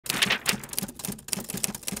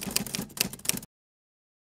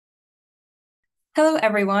Hello,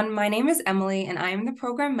 everyone. My name is Emily, and I am the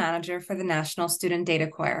Program Manager for the National Student Data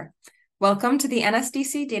Corps. Welcome to the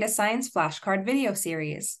NSDC Data Science Flashcard Video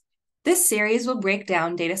Series. This series will break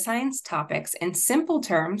down data science topics in simple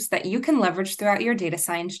terms that you can leverage throughout your data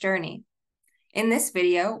science journey. In this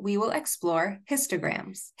video, we will explore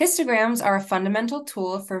histograms. Histograms are a fundamental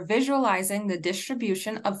tool for visualizing the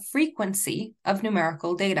distribution of frequency of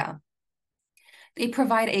numerical data. They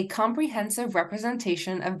provide a comprehensive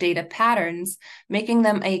representation of data patterns, making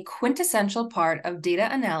them a quintessential part of data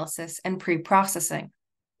analysis and pre-processing.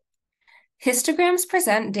 Histograms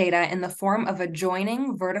present data in the form of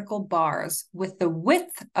adjoining vertical bars, with the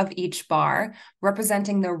width of each bar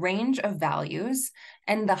representing the range of values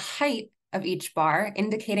and the height of each bar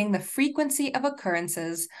indicating the frequency of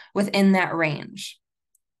occurrences within that range.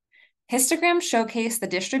 Histograms showcase the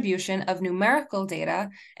distribution of numerical data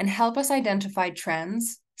and help us identify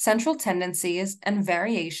trends, central tendencies, and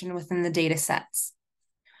variation within the data sets.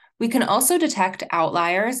 We can also detect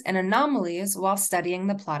outliers and anomalies while studying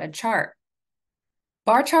the plotted chart.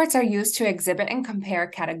 Bar charts are used to exhibit and compare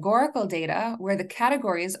categorical data where the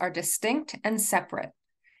categories are distinct and separate.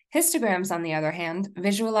 Histograms, on the other hand,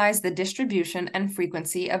 visualize the distribution and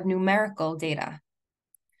frequency of numerical data.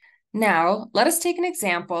 Now, let us take an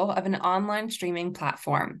example of an online streaming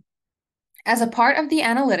platform. As a part of the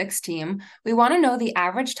analytics team, we want to know the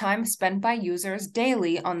average time spent by users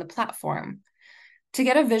daily on the platform. To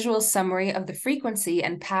get a visual summary of the frequency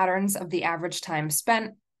and patterns of the average time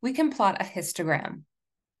spent, we can plot a histogram.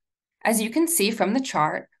 As you can see from the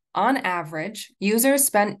chart, on average, users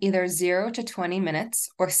spent either 0 to 20 minutes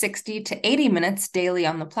or 60 to 80 minutes daily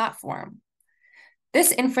on the platform.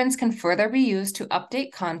 This inference can further be used to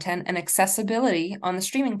update content and accessibility on the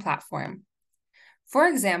streaming platform. For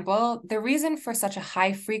example, the reason for such a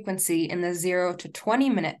high frequency in the 0 to 20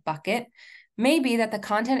 minute bucket may be that the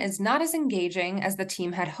content is not as engaging as the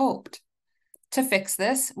team had hoped. To fix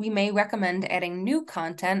this, we may recommend adding new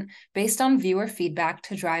content based on viewer feedback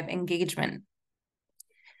to drive engagement.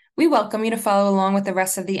 We welcome you to follow along with the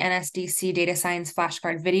rest of the NSDC Data Science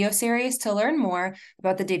Flashcard Video Series to learn more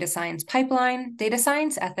about the data science pipeline, data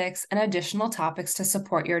science ethics, and additional topics to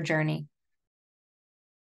support your journey.